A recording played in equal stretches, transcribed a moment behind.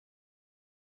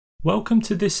Welcome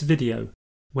to this video,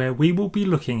 where we will be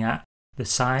looking at the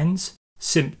signs,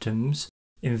 symptoms,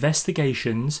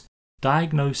 investigations,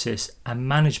 diagnosis and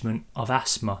management of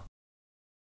asthma.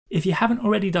 If you haven't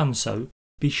already done so,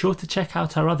 be sure to check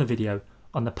out our other video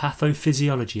on the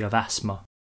pathophysiology of asthma.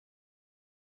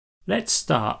 Let's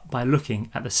start by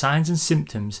looking at the signs and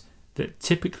symptoms that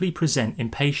typically present in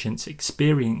patients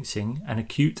experiencing an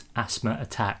acute asthma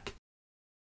attack.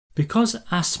 Because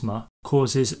asthma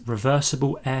causes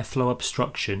reversible airflow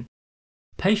obstruction,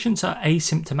 patients are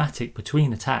asymptomatic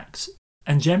between attacks,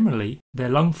 and generally their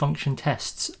lung function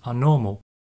tests are normal.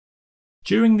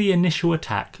 During the initial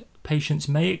attack, patients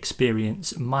may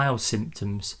experience mild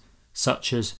symptoms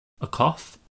such as a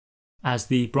cough, as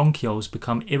the bronchioles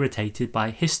become irritated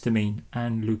by histamine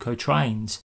and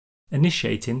leukotrienes,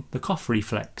 initiating the cough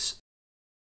reflex.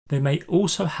 They may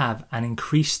also have an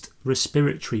increased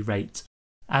respiratory rate,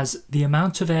 as the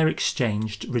amount of air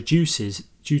exchanged reduces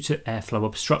due to airflow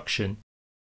obstruction.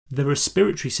 The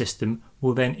respiratory system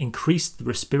will then increase the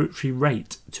respiratory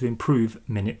rate to improve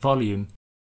minute volume.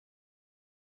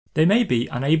 They may be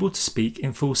unable to speak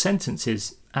in full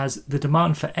sentences as the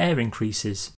demand for air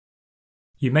increases.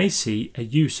 You may see a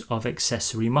use of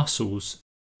accessory muscles,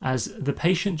 as the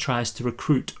patient tries to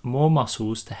recruit more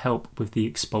muscles to help with the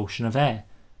expulsion of air,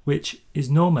 which is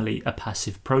normally a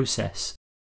passive process.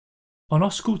 On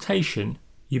auscultation,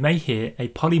 you may hear a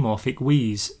polymorphic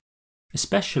wheeze,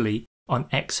 especially on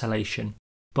exhalation,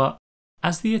 but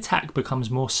as the attack becomes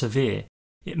more severe,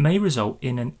 it may result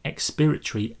in an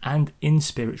expiratory and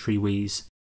inspiratory wheeze.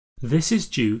 This is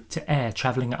due to air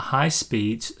travelling at high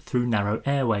speeds through narrow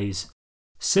airways,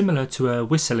 similar to a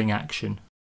whistling action.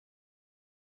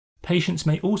 Patients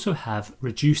may also have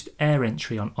reduced air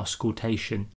entry on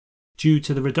auscultation due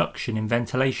to the reduction in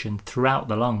ventilation throughout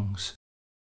the lungs.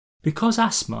 Because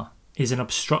asthma is an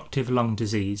obstructive lung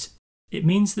disease, it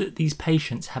means that these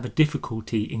patients have a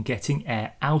difficulty in getting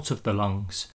air out of the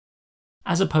lungs,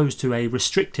 as opposed to a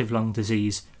restrictive lung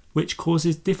disease which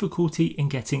causes difficulty in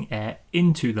getting air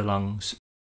into the lungs.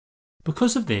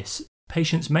 Because of this,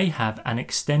 patients may have an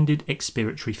extended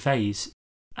expiratory phase,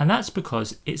 and that's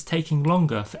because it's taking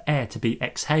longer for air to be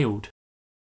exhaled.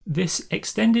 This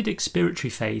extended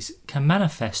expiratory phase can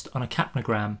manifest on a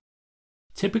capnogram,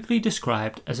 typically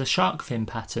described as a shark fin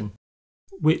pattern,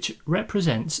 which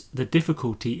represents the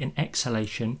difficulty in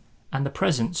exhalation and the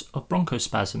presence of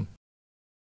bronchospasm.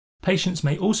 Patients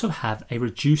may also have a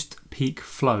reduced peak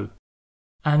flow,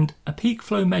 and a peak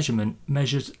flow measurement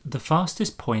measures the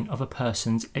fastest point of a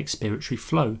person's expiratory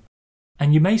flow,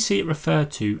 and you may see it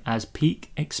referred to as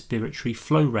peak expiratory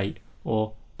flow rate,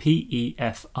 or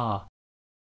PEFR.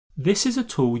 This is a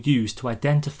tool used to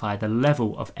identify the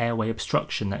level of airway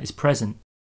obstruction that is present.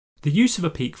 The use of a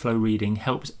peak flow reading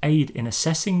helps aid in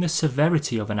assessing the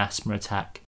severity of an asthma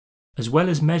attack, as well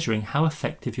as measuring how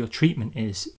effective your treatment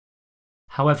is.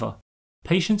 However,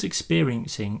 patients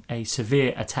experiencing a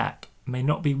severe attack may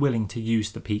not be willing to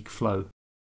use the peak flow.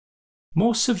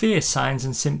 More severe signs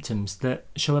and symptoms that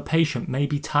show a patient may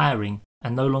be tiring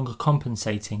and no longer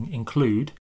compensating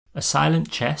include a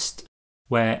silent chest,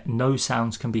 where no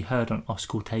sounds can be heard on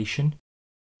auscultation,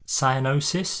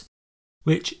 cyanosis,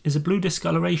 which is a blue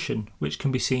discoloration which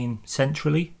can be seen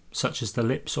centrally, such as the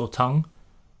lips or tongue,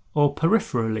 or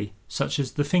peripherally, such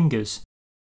as the fingers.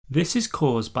 This is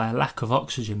caused by a lack of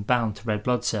oxygen bound to red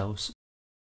blood cells.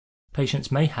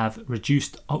 Patients may have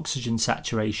reduced oxygen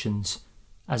saturations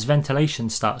as ventilation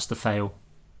starts to fail.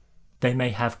 They may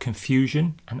have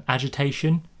confusion and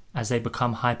agitation as they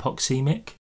become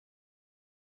hypoxemic.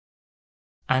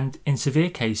 And in severe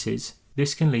cases,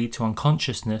 this can lead to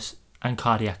unconsciousness and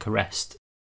cardiac arrest.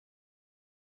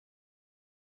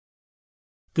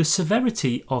 The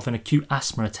severity of an acute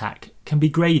asthma attack can be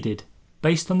graded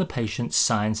based on the patient's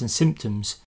signs and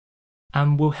symptoms,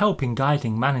 and will help in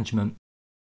guiding management.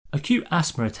 Acute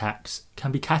asthma attacks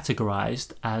can be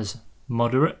categorized as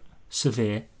moderate,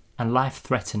 severe, and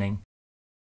life-threatening.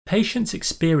 Patients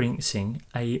experiencing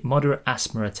a moderate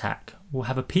asthma attack will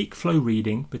have a peak flow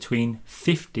reading between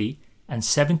 50 and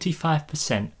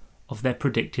 75% of their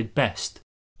predicted best,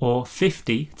 or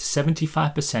 50 to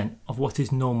 75% of what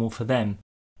is normal for them,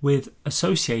 with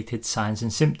associated signs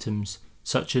and symptoms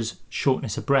such as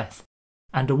shortness of breath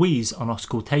and a wheeze on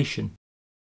auscultation.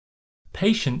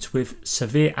 Patients with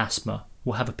severe asthma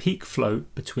will have a peak flow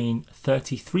between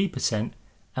 33%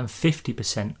 and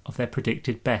 50% of their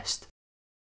predicted best,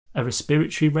 a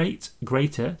respiratory rate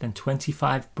greater than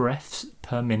 25 breaths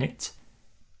per minute,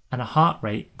 and a heart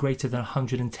rate greater than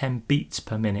 110 beats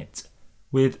per minute,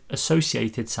 with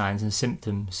associated signs and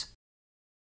symptoms.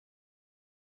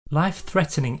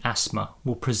 Life-threatening asthma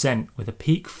will present with a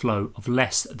peak flow of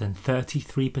less than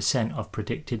 33% of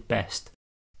predicted best,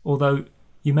 although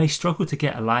you may struggle to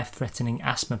get a life-threatening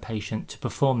asthma patient to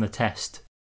perform the test.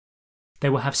 They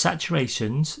will have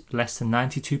saturations less than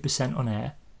 92% on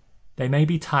air, they may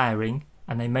be tiring,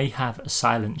 and they may have a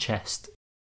silent chest.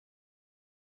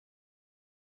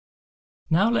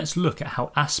 Now let's look at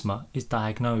how asthma is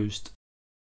diagnosed.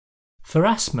 For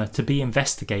asthma to be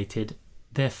investigated,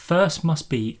 there first must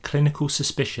be clinical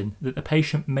suspicion that the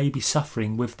patient may be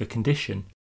suffering with the condition.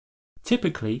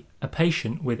 Typically, a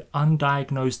patient with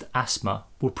undiagnosed asthma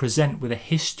will present with a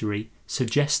history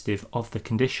suggestive of the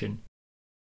condition.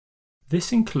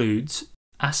 This includes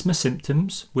asthma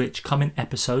symptoms which come in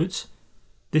episodes.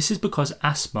 This is because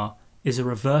asthma is a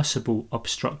reversible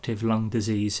obstructive lung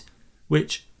disease,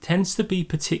 which tends to be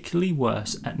particularly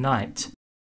worse at night.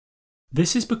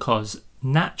 This is because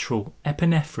natural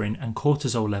epinephrine and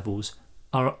cortisol levels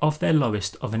are of their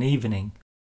lowest of an evening.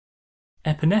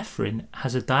 Epinephrine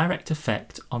has a direct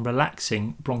effect on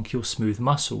relaxing bronchial smooth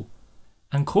muscle,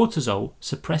 and cortisol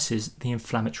suppresses the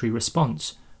inflammatory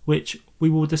response, which we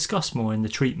will discuss more in the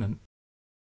treatment.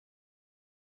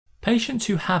 Patients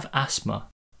who have asthma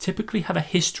typically have a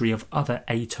history of other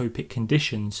atopic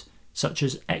conditions, such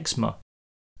as eczema,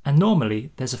 and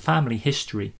normally there's a family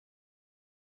history.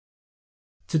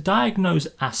 To diagnose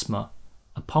asthma,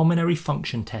 a pulmonary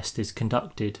function test is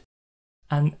conducted,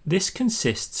 and this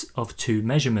consists of two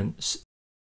measurements.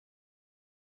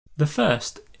 The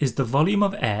first is the volume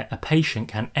of air a patient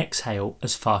can exhale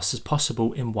as fast as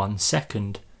possible in 1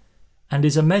 second, and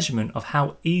is a measurement of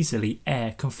how easily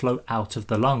air can flow out of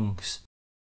the lungs.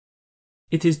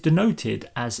 It is denoted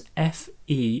as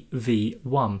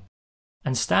FEV1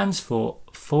 and stands for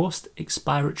forced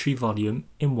expiratory volume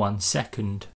in 1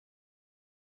 second.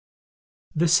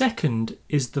 The second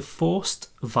is the forced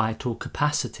vital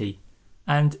capacity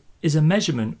and is a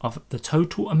measurement of the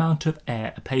total amount of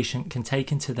air a patient can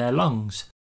take into their lungs,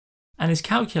 and is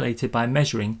calculated by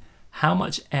measuring how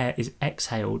much air is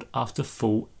exhaled after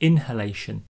full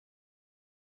inhalation.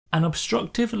 An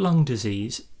obstructive lung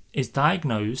disease is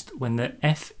diagnosed when the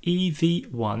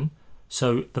FEV1,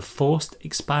 so the forced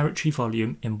expiratory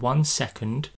volume in 1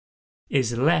 second,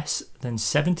 is less than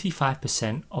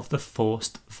 75% of the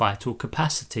forced vital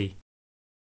capacity.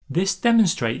 This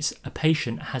demonstrates a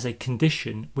patient has a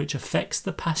condition which affects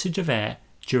the passage of air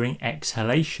during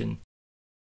exhalation.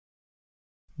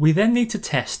 We then need to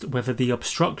test whether the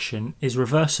obstruction is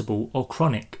reversible or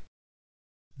chronic.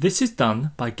 This is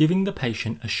done by giving the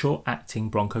patient a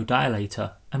short-acting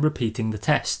bronchodilator and repeating the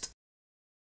test.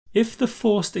 If the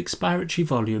forced expiratory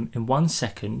volume in 1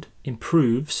 second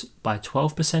improves by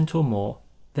 12% or more,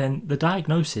 then the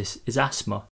diagnosis is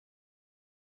asthma.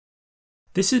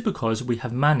 This is because we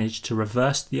have managed to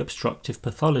reverse the obstructive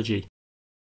pathology.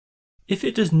 If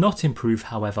it does not improve,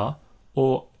 however,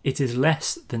 or it is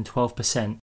less than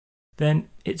 12%, then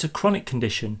it's a chronic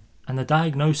condition and the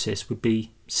diagnosis would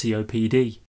be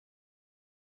COPD.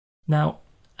 Now,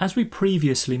 as we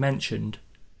previously mentioned,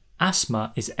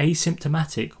 asthma is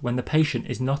asymptomatic when the patient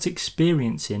is not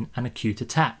experiencing an acute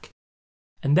attack,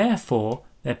 and therefore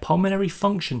their pulmonary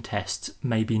function tests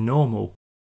may be normal,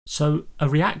 so a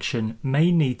reaction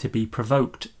may need to be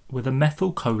provoked with a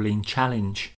methylcholine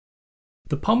challenge.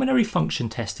 The pulmonary function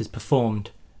test is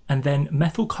performed, and then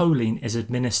methylcholine is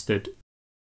administered.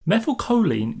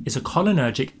 Methylcholine is a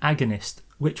cholinergic agonist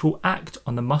which will act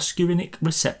on the muscarinic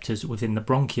receptors within the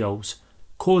bronchioles,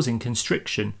 causing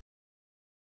constriction.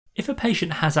 If a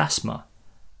patient has asthma,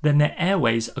 then their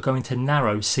airways are going to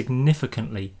narrow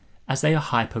significantly as they are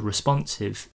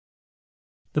hyperresponsive.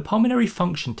 The pulmonary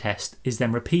function test is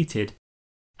then repeated,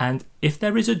 and if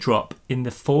there is a drop in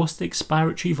the forced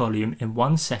expiratory volume in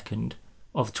 1 second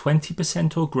of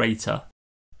 20% or greater,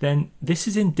 then this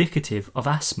is indicative of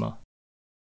asthma.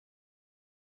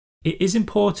 It is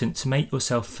important to make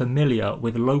yourself familiar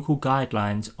with local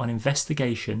guidelines on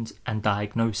investigations and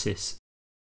diagnosis.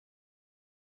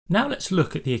 Now let's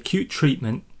look at the acute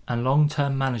treatment and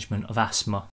long-term management of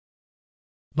asthma.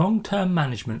 Long-term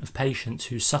management of patients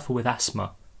who suffer with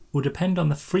asthma will depend on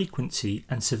the frequency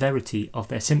and severity of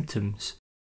their symptoms.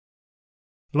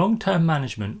 Long-term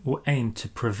management will aim to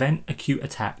prevent acute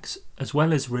attacks as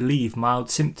well as relieve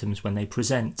mild symptoms when they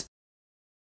present.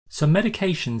 Some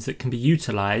medications that can be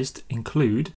utilised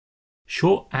include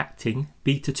short-acting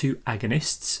beta-2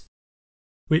 agonists,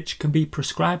 which can be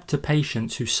prescribed to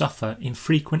patients who suffer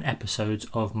infrequent episodes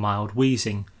of mild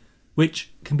wheezing,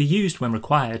 which can be used when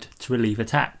required to relieve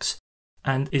attacks,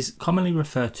 and is commonly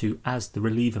referred to as the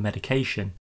reliever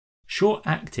medication.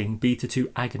 Short-acting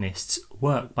beta-2 agonists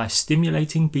work by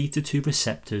stimulating beta-2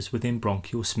 receptors within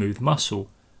bronchial smooth muscle,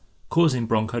 causing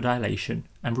bronchodilation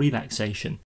and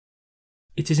relaxation.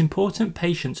 It is important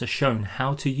patients are shown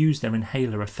how to use their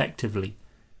inhaler effectively,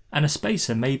 and a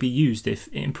spacer may be used if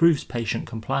it improves patient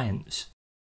compliance.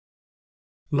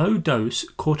 Low-dose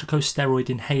corticosteroid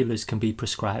inhalers can be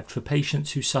prescribed for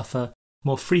patients who suffer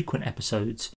more frequent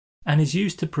episodes and is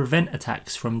used to prevent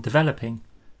attacks from developing,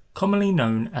 commonly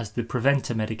known as the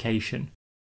preventer medication.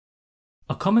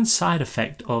 A common side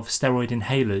effect of steroid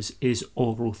inhalers is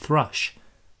oral thrush,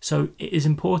 so it is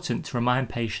important to remind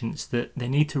patients that they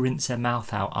need to rinse their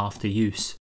mouth out after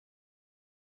use.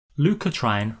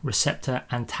 Leukotriene receptor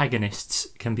antagonists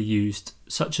can be used,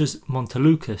 such as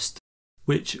montelukast,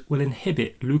 which will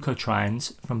inhibit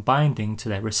leukotrienes from binding to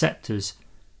their receptors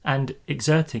and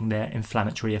exerting their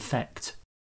inflammatory effect.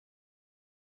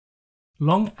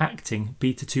 Long-acting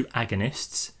beta-2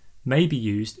 agonists may be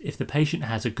used if the patient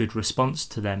has a good response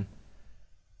to them.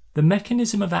 The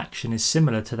mechanism of action is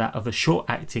similar to that of a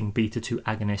short-acting beta-2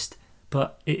 agonist,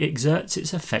 but it exerts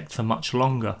its effect for much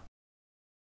longer.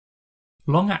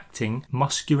 Long-acting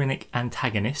muscarinic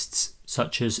antagonists,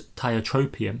 such as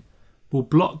tiotropium, will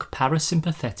block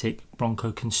parasympathetic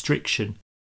bronchoconstriction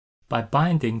by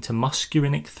binding to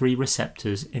muscarinic 3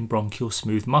 receptors in bronchial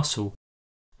smooth muscle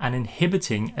and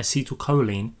inhibiting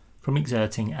acetylcholine from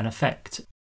exerting an effect.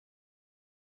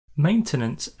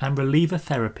 Maintenance and reliever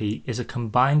therapy is a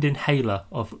combined inhaler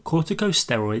of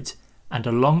corticosteroids and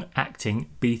a long-acting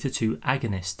beta-2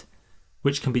 agonist,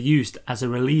 which can be used as a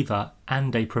reliever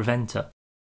and a preventer.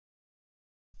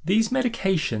 These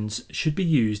medications should be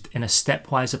used in a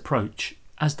stepwise approach,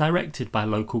 as directed by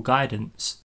local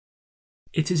guidance.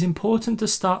 It is important to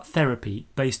start therapy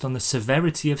based on the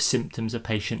severity of symptoms a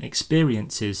patient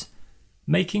experiences,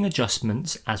 making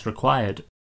adjustments as required.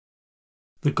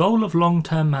 The goal of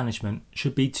long-term management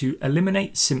should be to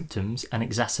eliminate symptoms and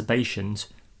exacerbations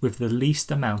with the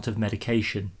least amount of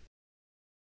medication.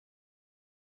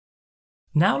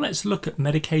 Now let's look at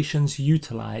medications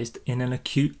utilised in an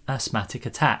acute asthmatic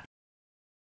attack.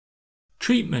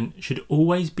 Treatment should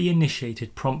always be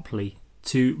initiated promptly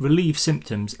to relieve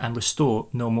symptoms and restore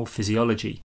normal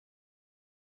physiology.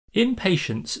 In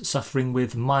patients suffering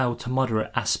with mild to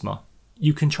moderate asthma,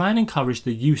 you can try and encourage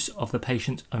the use of the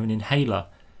patient's own inhaler,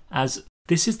 as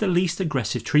this is the least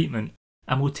aggressive treatment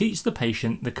and will teach the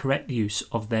patient the correct use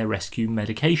of their rescue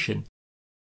medication.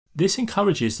 This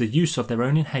encourages the use of their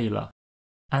own inhaler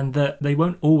and that they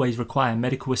won't always require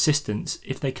medical assistance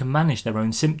if they can manage their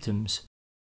own symptoms.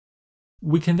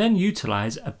 We can then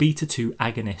utilise a beta-2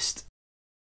 agonist.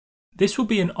 This will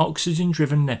be an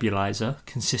oxygen-driven nebulizer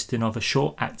consisting of a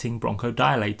short-acting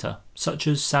bronchodilator, such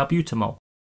as salbutamol,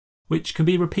 which can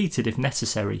be repeated if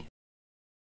necessary.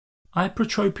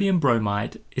 Ipratropium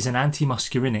bromide is an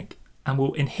antimuscarinic and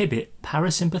will inhibit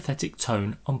parasympathetic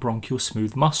tone on bronchial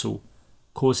smooth muscle,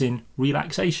 causing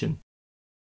relaxation.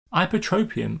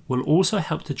 Ipratropium will also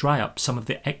help to dry up some of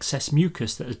the excess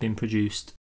mucus that has been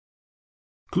produced.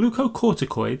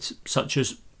 Glucocorticoids, such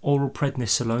as oral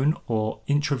prednisolone or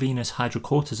intravenous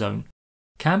hydrocortisone,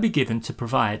 can be given to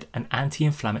provide an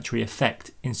anti-inflammatory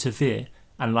effect in severe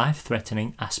and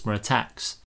life-threatening asthma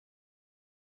attacks.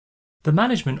 The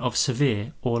management of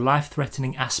severe or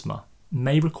life-threatening asthma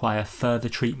may require further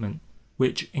treatment,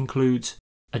 which includes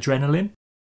adrenaline,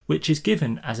 which is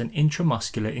given as an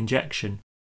intramuscular injection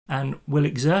and will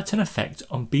exert an effect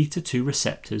on beta-2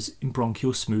 receptors in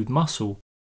bronchial smooth muscle,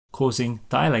 causing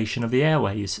dilation of the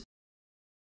airways.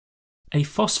 A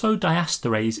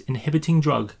phosphodiesterase inhibiting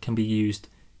drug can be used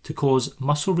to cause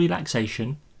muscle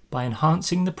relaxation by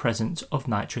enhancing the presence of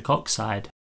nitric oxide.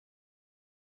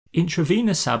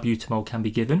 Intravenous salbutamol can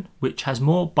be given, which has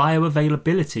more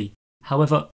bioavailability.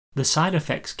 However, the side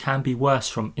effects can be worse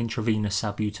from intravenous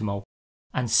salbutamol,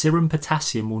 and serum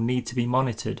potassium will need to be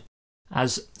monitored,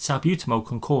 as salbutamol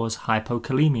can cause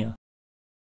hypokalemia.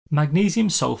 Magnesium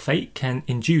sulfate can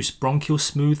induce bronchial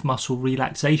smooth muscle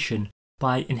relaxation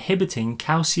by inhibiting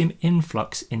calcium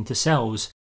influx into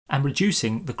cells and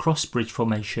reducing the cross-bridge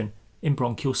formation in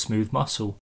bronchial smooth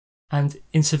muscle. And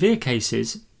in severe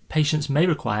cases, patients may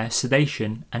require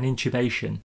sedation and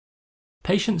intubation.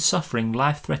 Patients suffering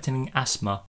life-threatening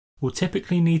asthma will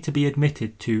typically need to be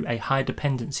admitted to a high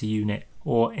dependency unit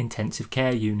or intensive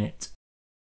care unit.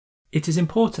 It is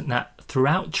important that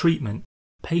throughout treatment,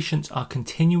 patients are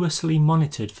continuously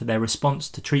monitored for their response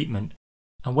to treatment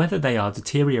and whether they are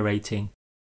deteriorating.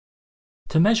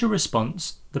 To measure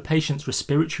response, the patient's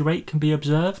respiratory rate can be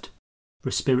observed,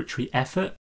 respiratory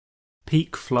effort,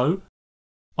 peak flow,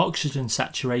 oxygen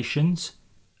saturations,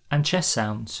 and chest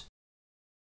sounds.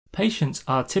 Patients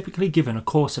are typically given a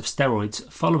course of steroids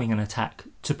following an attack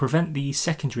to prevent the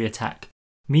secondary attack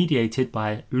mediated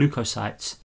by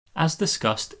leukocytes, as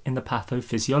discussed in the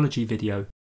pathophysiology video.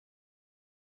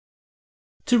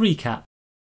 To recap,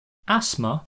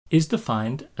 asthma is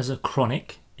defined as a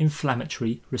chronic,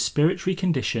 inflammatory respiratory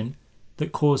condition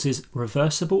that causes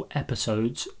reversible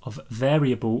episodes of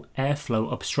variable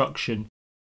airflow obstruction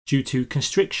due to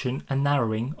constriction and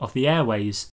narrowing of the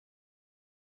airways.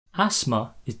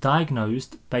 Asthma is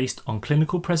diagnosed based on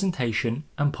clinical presentation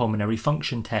and pulmonary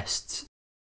function tests.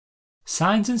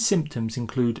 Signs and symptoms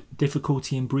include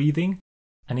difficulty in breathing,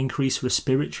 an increased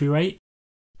respiratory rate,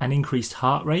 an increased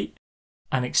heart rate,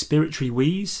 an expiratory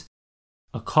wheeze,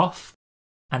 a cough,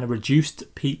 and a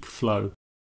reduced peak flow.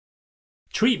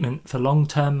 Treatment for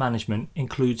long-term management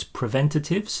includes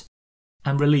preventatives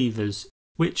and relievers,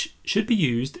 which should be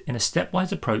used in a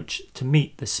stepwise approach to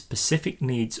meet the specific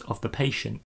needs of the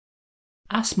patient.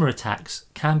 Asthma attacks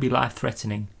can be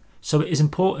life-threatening, so it is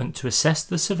important to assess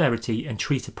the severity and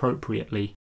treat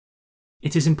appropriately.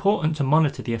 It is important to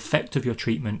monitor the effect of your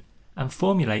treatment and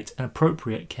formulate an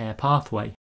appropriate care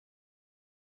pathway.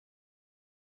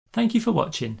 Thank you for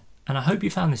watching, and I hope you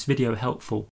found this video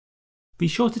helpful. Be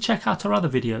sure to check out our other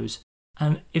videos,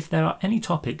 and if there are any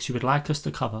topics you would like us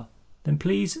to cover, then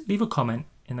please leave a comment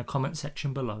in the comment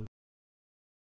section below.